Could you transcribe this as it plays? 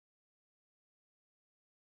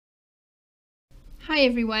Hi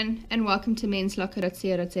everyone, and welcome to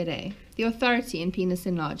enlarger.co.za, the authority in penis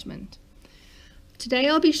enlargement. Today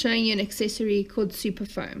I'll be showing you an accessory called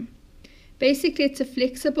Superfoam. Basically it's a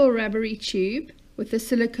flexible rubbery tube with a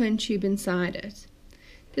silicone tube inside it.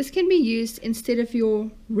 This can be used instead of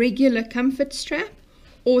your regular comfort strap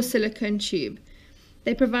or silicone tube.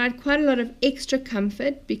 They provide quite a lot of extra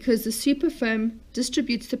comfort because the Superfoam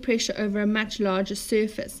distributes the pressure over a much larger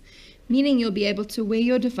surface, meaning you'll be able to wear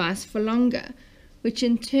your device for longer, which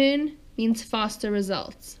in turn means faster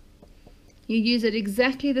results. You use it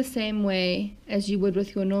exactly the same way as you would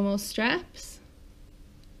with your normal straps,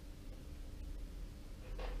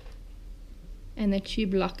 and the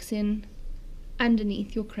tube locks in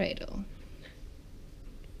underneath your cradle.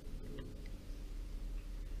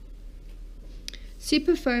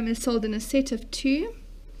 Superfoam is sold in a set of 2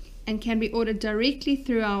 and can be ordered directly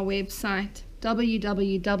through our website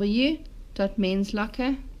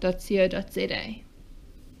www.menslocker.co.za.